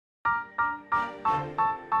Good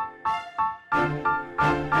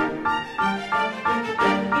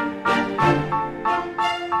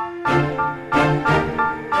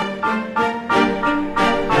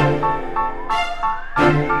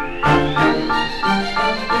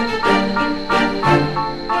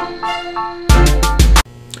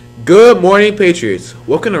morning, Patriots.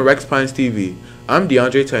 Welcome to Rex Pines TV. I'm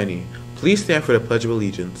DeAndre Tiny. Please stand for the Pledge of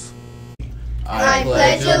Allegiance. I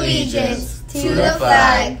pledge allegiance to the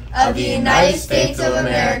flag of the United States of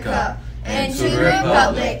America and to the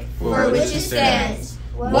republic for which it stands,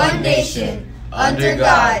 one nation, under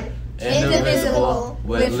God, indivisible,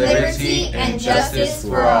 with liberty and justice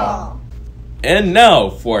for all. And now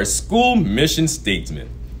for our school mission statement.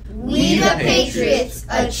 We the Patriots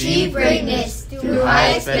achieve greatness through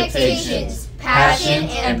high expectations, passion,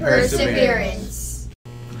 and perseverance.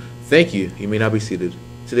 Thank you. You may now be seated.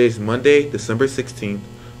 Today is Monday, December 16th,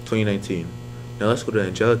 2019. Now let's go to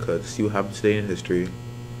Angelica to see what happened today in history.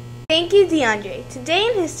 Thank you, DeAndre. Today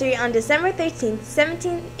in history, on December 13th,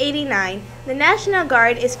 1789, the National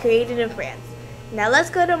Guard is created in France. Now let's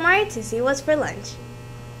go to Mari to see what's for lunch.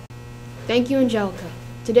 Thank you, Angelica.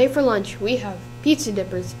 Today for lunch, we have pizza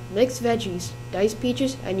dippers, mixed veggies, diced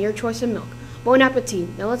peaches, and your choice of milk. Bon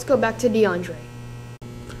appetit. Now let's go back to DeAndre.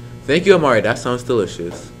 Thank you, Amari. That sounds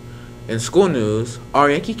delicious. In school news, our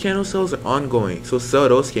Yankee candle sales are ongoing, so sell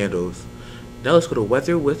those candles. Now let's go to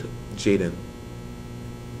weather with Jaden.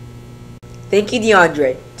 Thank you,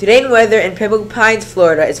 DeAndre. Today in weather in Pebble Pines,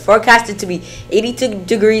 Florida is forecasted to be 82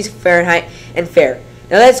 degrees Fahrenheit and fair.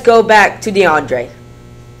 Now let's go back to DeAndre.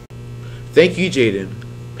 Thank you, Jaden.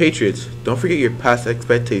 Patriots, don't forget your past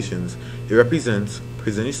expectations. It represents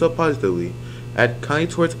present yourself positively, act kindly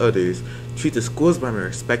towards others, treat the school's environment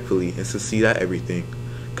respectfully, and succeed at everything.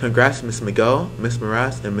 Congrats, Miss Miguel, Miss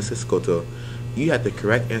Moraz, and Mrs. Scotto. You had the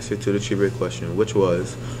correct answer to the trivia question, which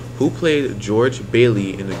was, who played George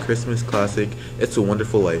Bailey in the Christmas classic It's a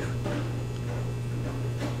Wonderful Life?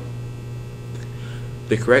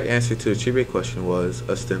 The correct answer to the trivia question was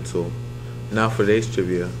a stencil. Now for today's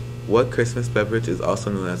trivia. What Christmas beverage is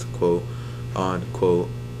also known as quote on quote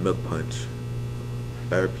milk punch?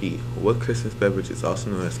 I repeat, what Christmas beverage is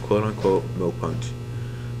also known as quote unquote milk punch?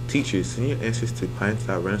 Teachers, send your answers to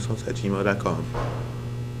pines.renaissance@gmail.com.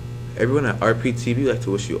 Everyone at RPTV would like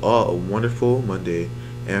to wish you all a wonderful Monday.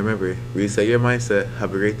 And remember, reset your mindset.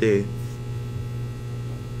 Have a great day.